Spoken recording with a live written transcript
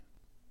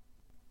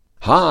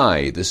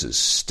Hi, this is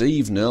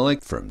Steve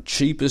Nerlich from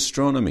Cheap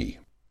Astronomy.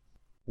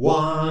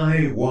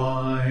 Why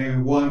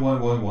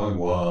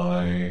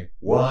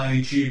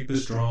cheap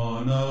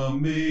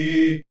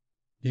astronomy?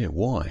 Yeah,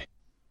 why?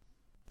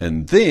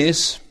 And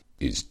this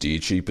is Dear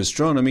Cheap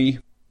Astronomy,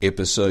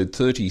 episode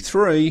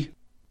 33,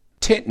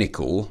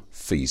 Technical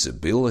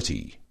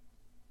Feasibility.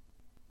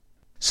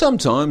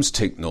 Sometimes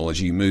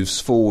technology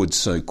moves forward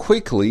so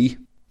quickly,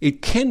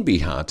 it can be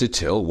hard to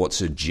tell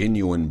what's a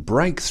genuine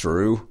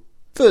breakthrough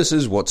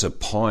versus what's a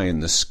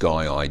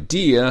pie-in-the-sky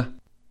idea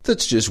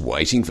that's just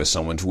waiting for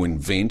someone to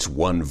invent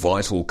one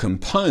vital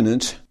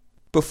component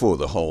before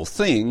the whole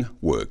thing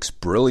works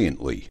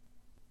brilliantly.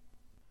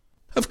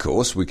 Of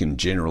course, we can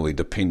generally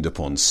depend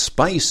upon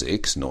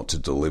SpaceX not to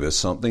deliver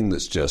something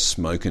that's just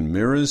smoke and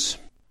mirrors.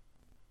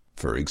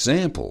 For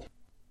example,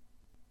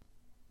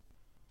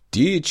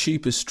 Dear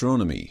Cheap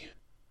Astronomy,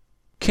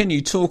 can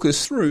you talk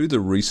us through the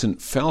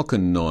recent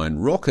Falcon 9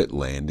 rocket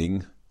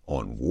landing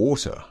on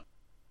water?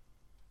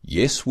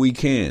 Yes, we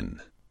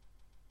can.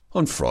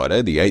 On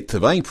Friday, the 8th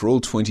of April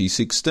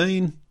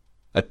 2016,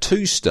 a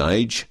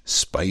two-stage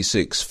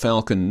SpaceX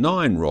Falcon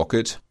 9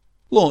 rocket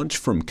launched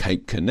from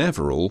Cape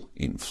Canaveral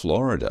in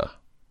Florida.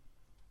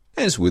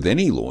 As with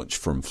any launch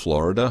from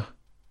Florida,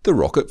 the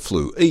rocket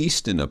flew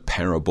east in a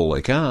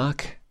parabolic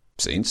arc,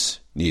 since,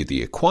 near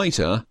the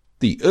equator,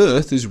 the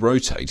Earth is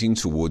rotating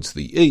towards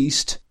the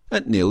east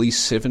at nearly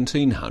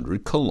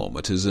 1,700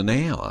 kilometres an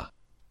hour.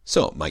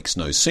 So it makes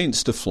no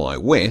sense to fly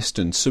west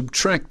and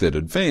subtract that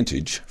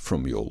advantage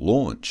from your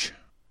launch.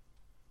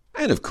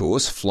 And of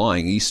course,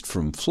 flying east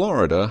from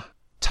Florida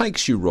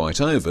takes you right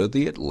over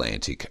the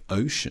Atlantic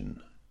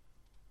Ocean.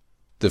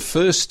 The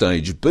first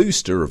stage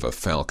booster of a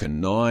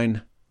Falcon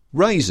 9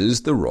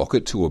 raises the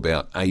rocket to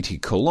about 80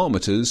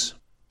 kilometres,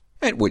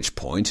 at which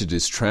point it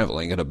is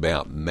travelling at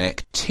about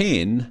Mach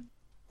 10,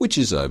 which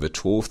is over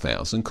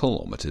 12,000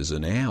 kilometres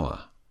an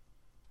hour.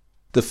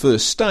 The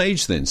first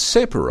stage then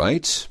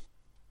separates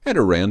at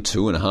around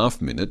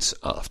 2.5 minutes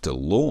after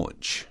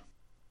launch.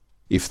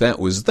 If that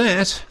was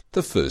that,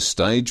 the first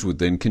stage would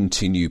then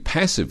continue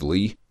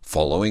passively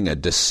following a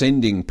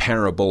descending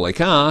parabolic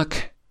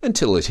arc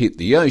until it hit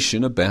the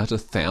ocean about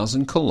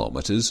 1,000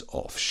 kilometres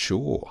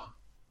offshore.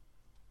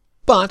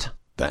 But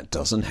that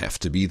doesn't have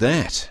to be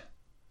that.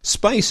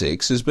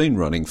 SpaceX has been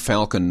running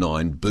Falcon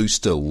 9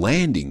 booster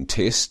landing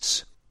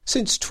tests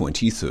since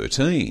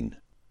 2013.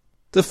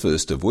 The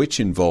first of which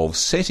involves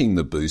setting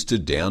the booster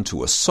down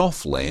to a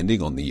soft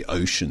landing on the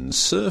ocean's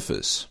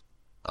surface,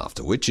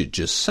 after which it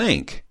just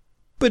sank.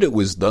 But it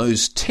was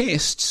those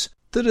tests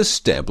that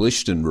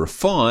established and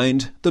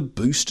refined the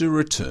booster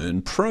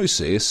return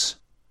process,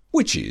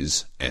 which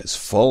is as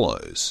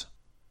follows.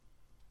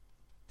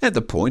 At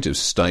the point of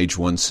Stage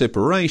 1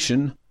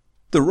 separation,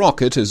 the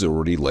rocket has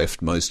already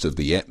left most of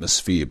the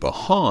atmosphere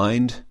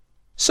behind,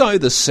 so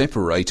the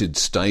separated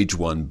Stage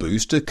 1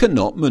 booster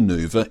cannot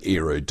manoeuvre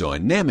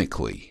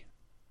aerodynamically.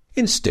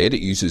 Instead,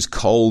 it uses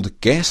cold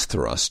gas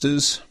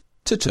thrusters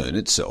to turn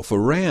itself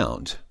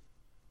around.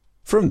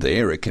 From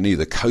there, it can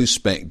either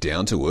coast back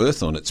down to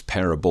Earth on its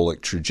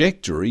parabolic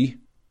trajectory,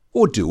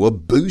 or do a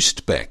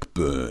boost back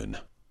burn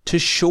to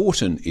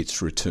shorten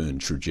its return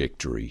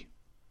trajectory.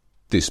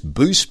 This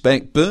boost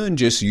back burn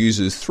just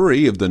uses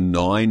 3 of the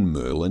 9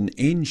 Merlin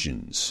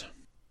engines.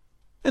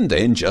 And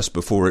then, just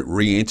before it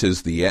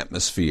re-enters the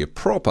atmosphere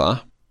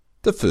proper,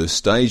 the first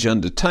stage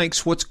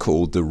undertakes what's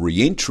called the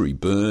re-entry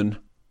burn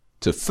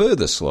to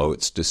further slow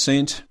its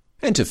descent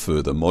and to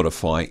further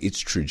modify its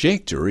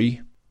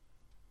trajectory,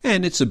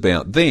 and it's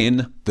about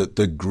then that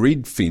the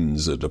grid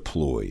fins are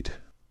deployed.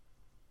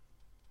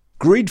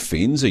 Grid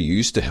fins are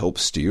used to help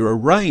steer a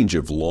range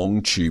of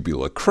long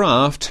tubular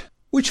craft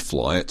which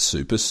fly at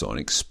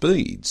supersonic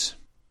speeds,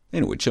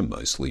 and which are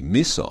mostly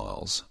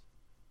missiles.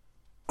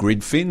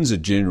 Grid fins are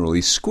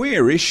generally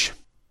squarish,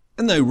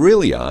 and they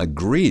really are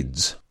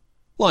grids,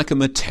 like a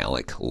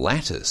metallic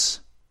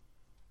lattice,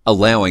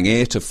 allowing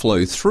air to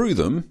flow through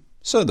them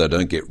so they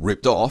don't get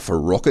ripped off a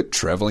rocket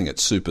travelling at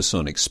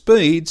supersonic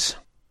speeds,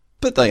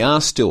 but they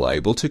are still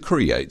able to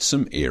create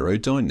some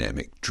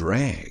aerodynamic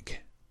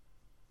drag.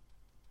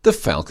 The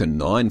Falcon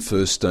 9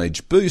 first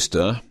stage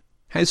booster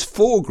has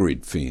 4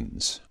 grid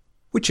fins,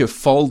 which are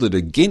folded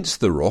against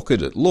the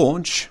rocket at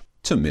launch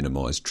to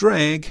minimise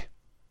drag,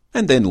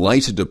 and then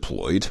later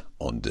deployed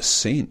on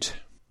descent.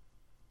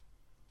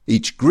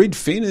 Each grid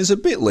fin is a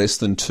bit less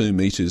than 2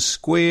 metres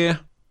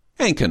square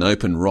and can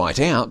open right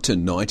out to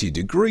 90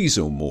 degrees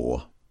or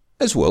more,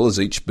 as well as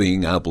each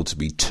being able to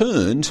be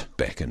turned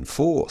back and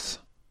forth.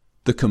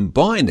 The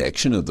combined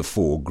action of the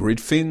 4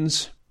 grid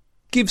fins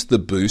gives the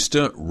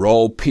booster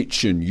roll,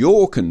 pitch and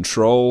yaw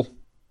control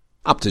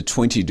up to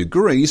 20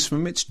 degrees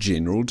from its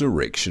general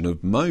direction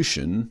of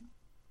motion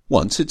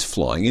once it's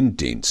flying in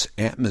dense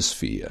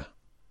atmosphere.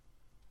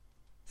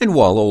 And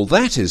while all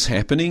that is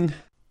happening,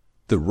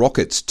 the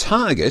rocket's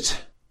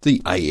target, the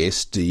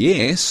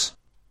ASDS,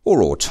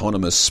 or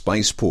Autonomous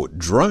Spaceport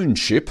Drone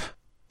Ship,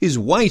 is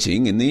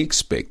waiting in the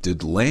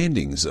expected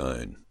landing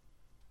zone,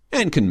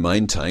 and can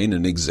maintain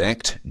an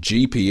exact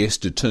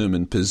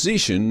GPS-determined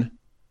position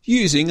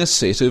using a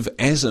set of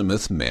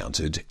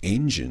azimuth-mounted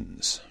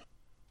engines.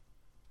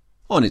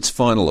 On its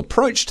final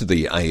approach to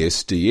the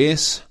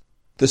ASDS,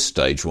 the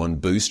Stage 1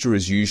 booster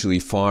is usually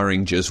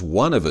firing just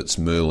one of its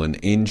Merlin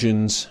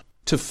engines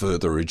to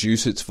further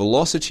reduce its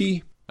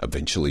velocity,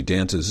 eventually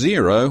down to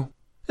zero,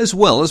 as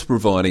well as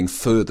providing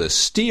further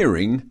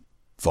steering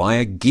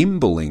via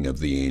gimballing of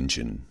the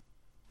engine.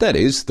 That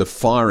is, the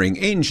firing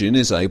engine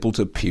is able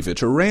to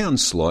pivot around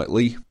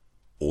slightly,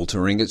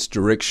 altering its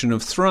direction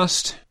of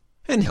thrust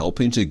and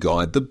helping to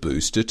guide the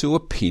booster to a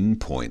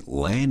pinpoint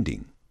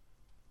landing.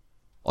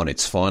 On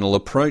its final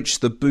approach,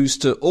 the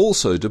booster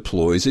also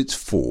deploys its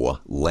 4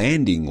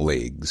 landing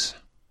legs,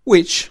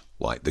 which,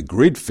 like the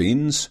grid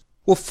fins,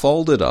 were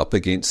folded up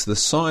against the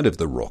side of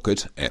the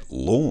rocket at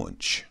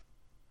launch.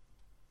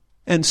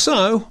 And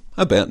so,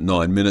 about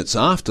 9 minutes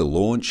after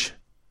launch,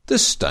 the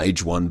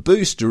Stage 1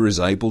 booster is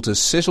able to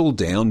settle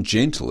down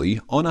gently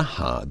on a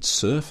hard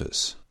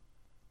surface.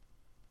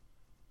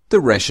 The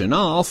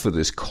rationale for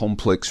this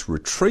complex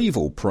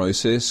retrieval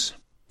process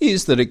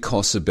is that it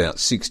costs about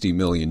 $60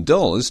 million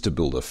to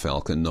build a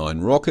Falcon 9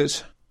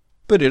 rocket,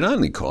 but it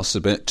only costs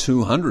about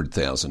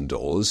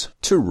 $200,000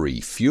 to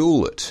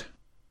refuel it.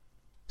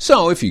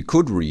 So if you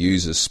could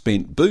reuse a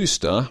spent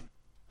booster,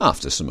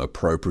 after some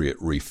appropriate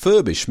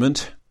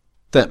refurbishment,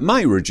 that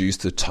may reduce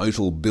the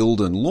total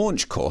build and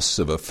launch costs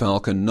of a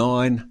Falcon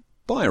 9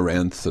 by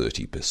around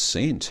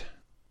 30%.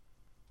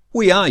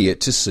 We are yet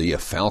to see a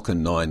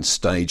Falcon 9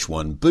 Stage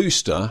 1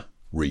 booster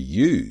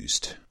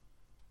reused.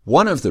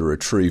 One of the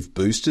retrieved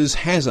boosters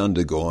has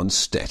undergone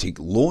static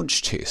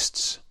launch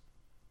tests.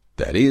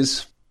 That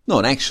is,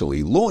 not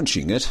actually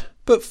launching it,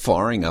 but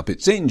firing up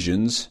its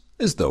engines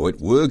as though it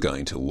were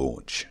going to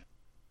launch.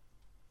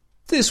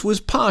 This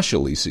was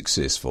partially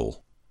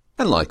successful,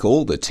 and like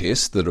all the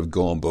tests that have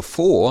gone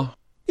before,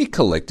 it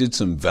collected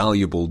some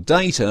valuable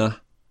data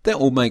that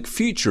will make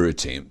future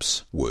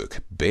attempts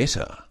work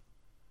better.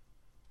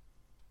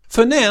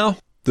 For now,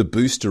 the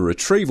booster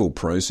retrieval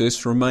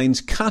process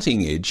remains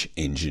cutting-edge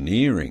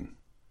engineering.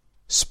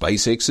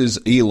 SpaceX's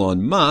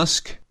Elon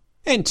Musk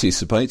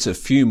anticipates a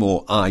few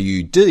more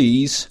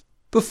RUDs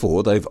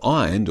before they've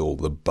ironed all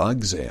the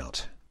bugs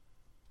out.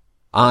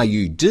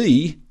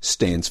 RUD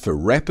stands for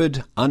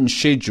Rapid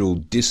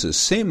Unscheduled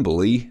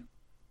Disassembly,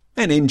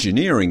 an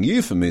engineering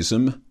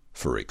euphemism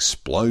for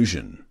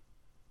explosion.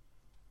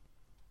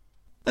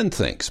 And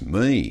thanks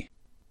me.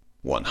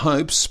 One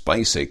hopes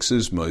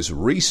SpaceX's most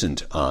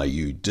recent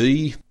RUD,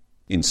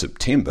 in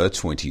September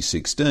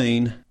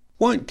 2016,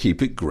 won't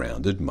keep it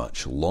grounded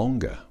much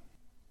longer.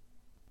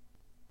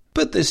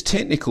 But there's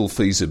technical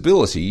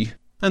feasibility,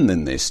 and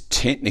then there's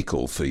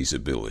technical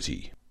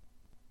feasibility.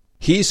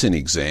 Here's an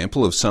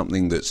example of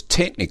something that's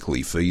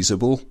technically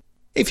feasible,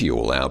 if you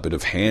allow a bit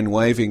of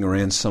hand-waving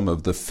around some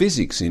of the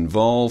physics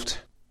involved,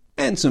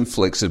 and some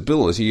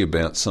flexibility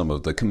about some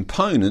of the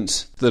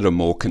components that are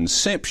more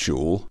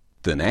conceptual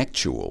than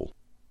actual.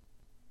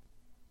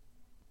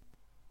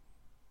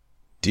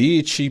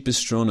 Dear Cheap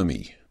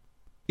Astronomy,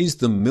 is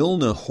the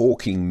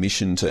Milner-Hawking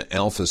mission to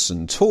Alpha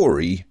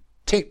Centauri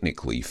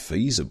technically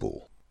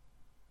feasible?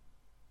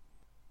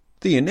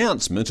 The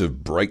announcement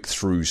of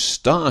Breakthrough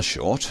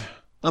Starshot,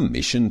 a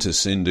mission to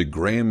send a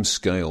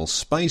Graham-scale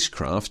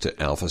spacecraft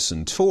to Alpha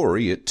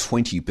Centauri at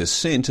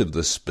 20% of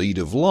the speed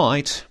of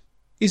light,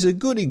 is a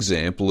good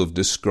example of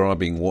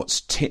describing what's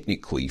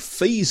technically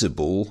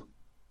feasible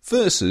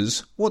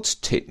versus what's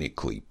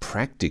technically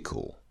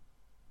practical.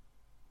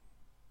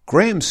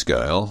 Gram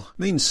scale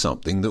means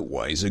something that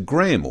weighs a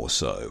gram or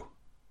so,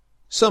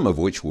 some of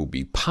which will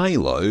be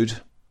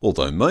payload,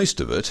 although most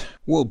of it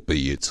will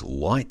be its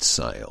light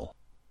sail.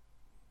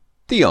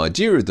 The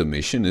idea of the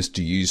mission is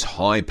to use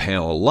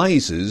high-power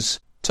lasers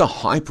to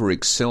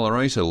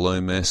hyper-accelerate a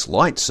low-mass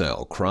light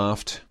sail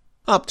craft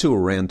up to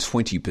around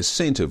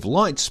 20% of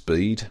light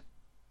speed,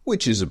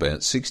 which is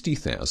about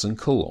 60,000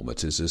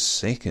 kilometers a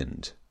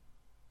second.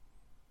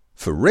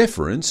 For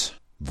reference,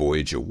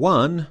 Voyager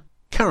 1,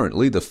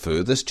 currently the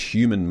furthest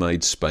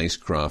human-made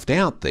spacecraft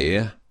out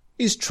there,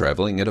 is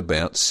travelling at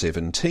about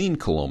 17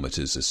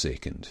 kilometers a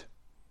second.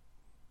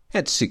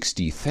 At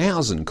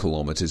 60,000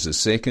 kilometers a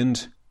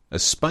second, a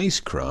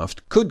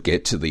spacecraft could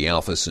get to the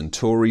Alpha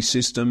Centauri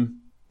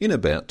system in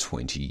about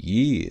 20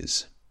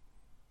 years.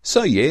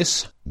 So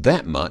yes,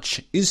 that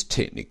much is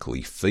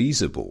technically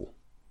feasible.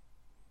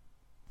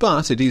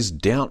 But it is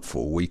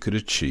doubtful we could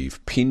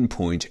achieve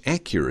pinpoint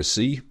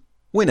accuracy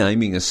when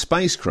aiming a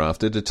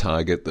spacecraft at a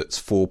target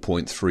that's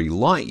 4.3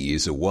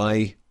 light-years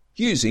away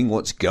using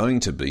what's going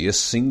to be a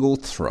single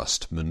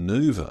thrust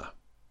manoeuvre.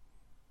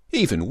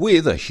 Even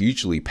with a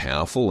hugely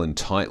powerful and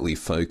tightly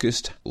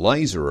focused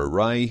laser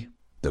array,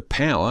 the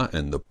power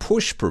and the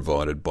push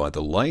provided by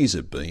the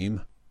laser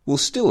beam will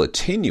still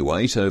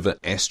attenuate over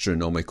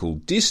astronomical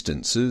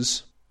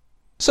distances,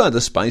 so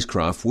the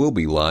spacecraft will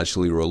be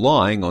largely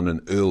relying on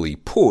an early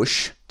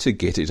push to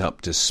get it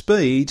up to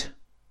speed,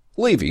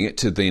 leaving it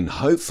to then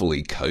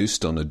hopefully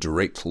coast on a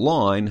direct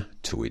line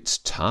to its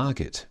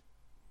target.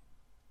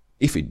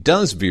 If it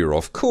does veer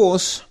off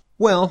course,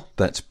 well,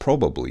 that's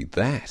probably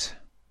that.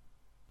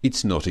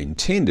 It's not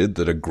intended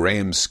that a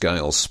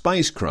gram-scale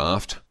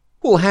spacecraft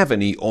will have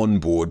any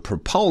onboard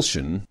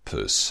propulsion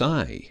per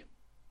se.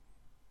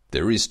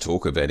 There is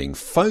talk of adding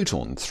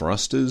photon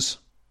thrusters,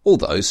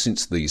 although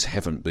since these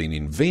haven't been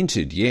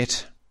invented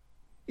yet,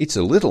 it's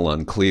a little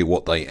unclear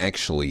what they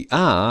actually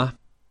are,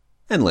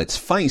 and let's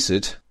face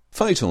it,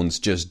 photons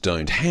just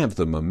don't have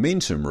the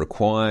momentum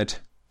required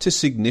to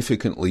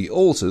significantly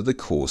alter the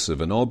course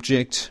of an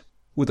object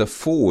with a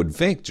forward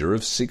vector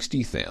of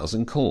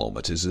 60,000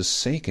 kilometres a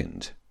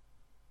second.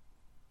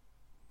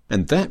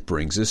 And that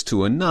brings us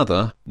to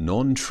another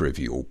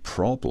non-trivial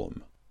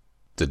problem.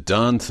 The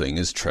darn thing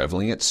is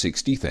travelling at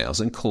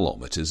 60,000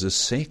 kilometres a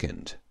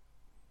second.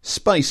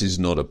 Space is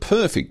not a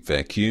perfect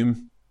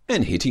vacuum,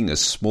 and hitting a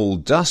small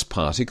dust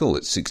particle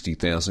at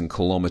 60,000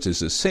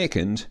 kilometres a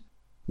second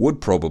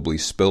would probably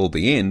spell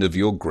the end of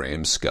your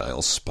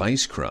gram-scale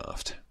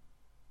spacecraft.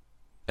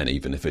 And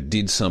even if it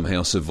did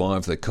somehow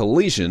survive the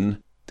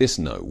collision, there's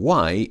no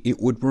way it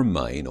would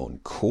remain on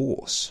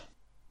course.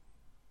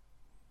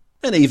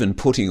 And even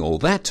putting all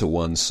that to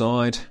one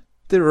side,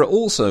 there are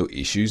also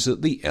issues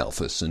at the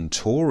Alpha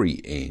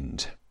Centauri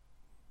end.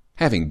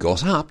 Having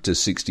got up to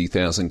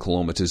 60,000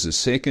 kilometres a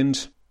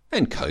second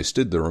and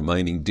coasted the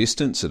remaining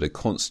distance at a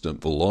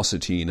constant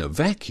velocity in a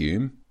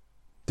vacuum,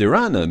 there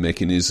are no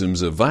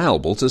mechanisms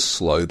available to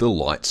slow the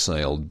light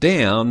sail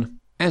down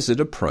as it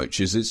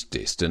approaches its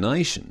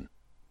destination.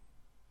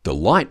 The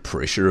light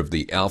pressure of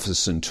the Alpha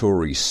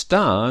Centauri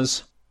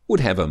stars would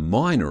have a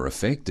minor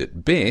effect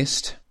at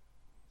best,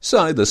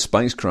 so the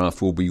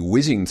spacecraft will be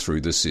whizzing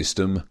through the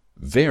system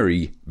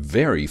very,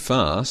 very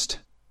fast,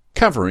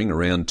 covering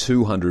around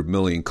 200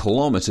 million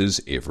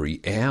kilometres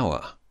every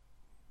hour.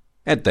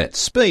 At that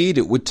speed,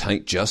 it would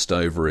take just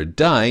over a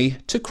day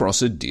to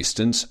cross a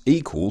distance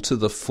equal to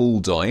the full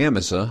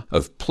diameter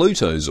of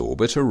Pluto's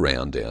orbit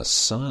around our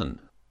Sun.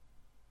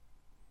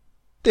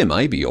 There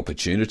may be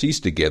opportunities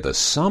to gather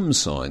some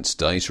science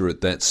data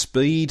at that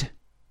speed,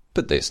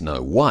 but there's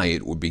no way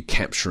it would be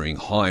capturing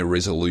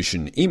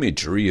high-resolution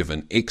imagery of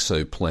an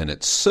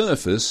exoplanet's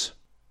surface,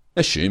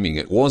 assuming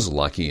it was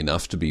lucky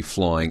enough to be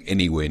flying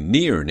anywhere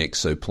near an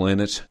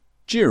exoplanet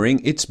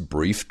during its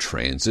brief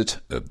transit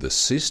of the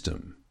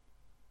system.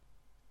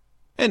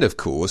 And of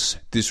course,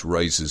 this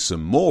raises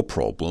some more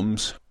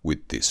problems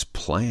with this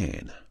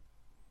plan.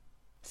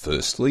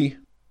 Firstly,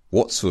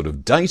 what sort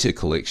of data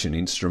collection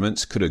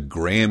instruments could a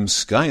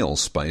gram-scale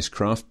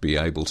spacecraft be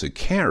able to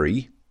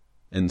carry?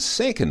 And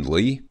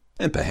secondly,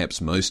 and perhaps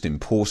most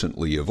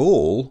importantly of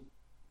all,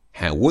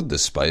 how would the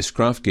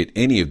spacecraft get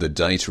any of the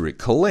data it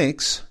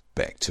collects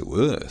back to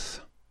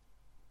Earth?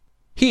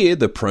 Here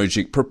the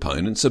project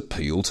proponents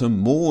appeal to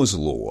Moore's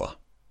law,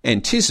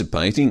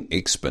 anticipating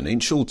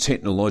exponential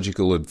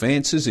technological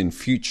advances in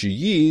future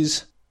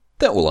years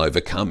that will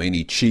overcome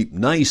any cheap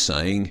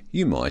naysaying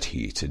you might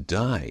hear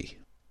today.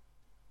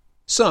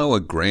 So a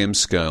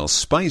gram-scale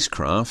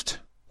spacecraft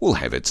will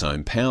have its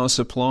own power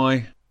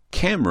supply,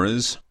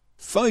 cameras,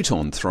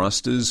 photon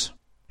thrusters,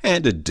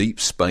 and a deep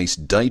space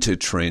data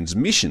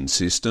transmission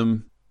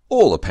system,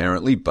 all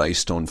apparently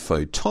based on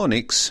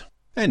photonics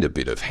and a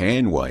bit of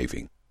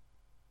hand-waving.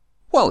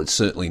 While it's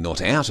certainly not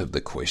out of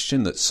the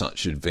question that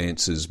such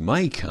advances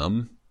may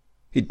come,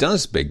 it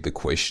does beg the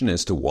question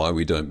as to why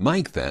we don't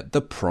make that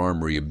the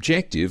primary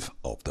objective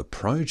of the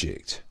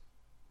project.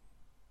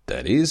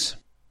 That is,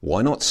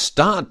 why not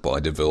start by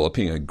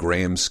developing a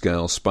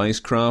gram-scale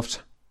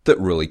spacecraft that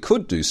really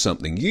could do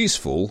something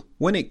useful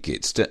when it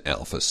gets to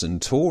Alpha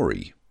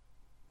Centauri?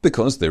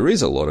 Because there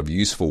is a lot of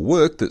useful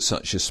work that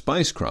such a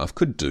spacecraft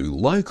could do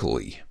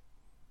locally.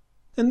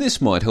 And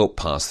this might help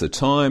pass the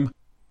time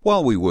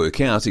while we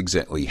work out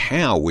exactly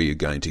how we are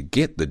going to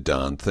get the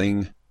darn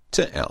thing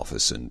to Alpha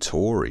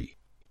Centauri.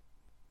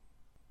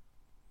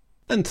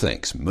 And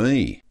thanks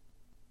me.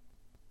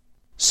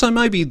 So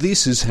maybe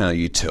this is how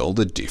you tell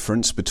the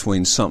difference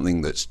between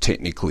something that's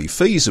technically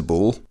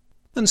feasible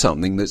and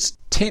something that's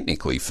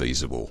technically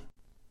feasible.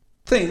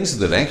 Things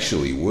that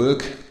actually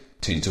work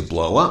tend to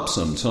blow up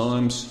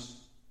sometimes,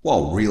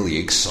 while really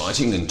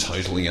exciting and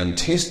totally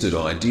untested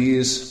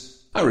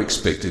ideas are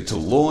expected to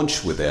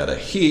launch without a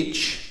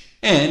hitch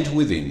and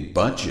within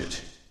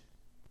budget.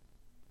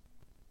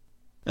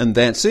 And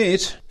that's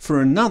it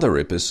for another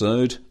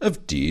episode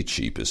of Dear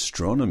Cheap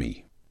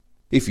Astronomy.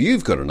 If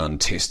you've got an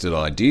untested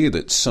idea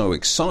that's so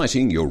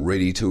exciting you're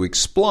ready to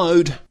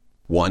explode,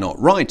 why not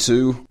write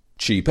to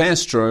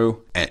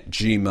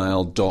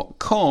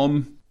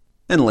cheapastro@gmail.com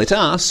and let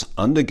us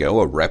undergo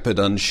a rapid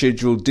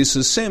unscheduled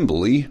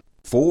disassembly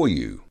for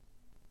you.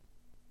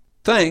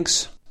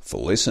 Thanks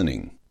for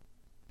listening.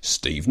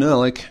 Steve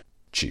Nerlich,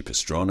 Cheap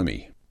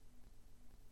Astronomy.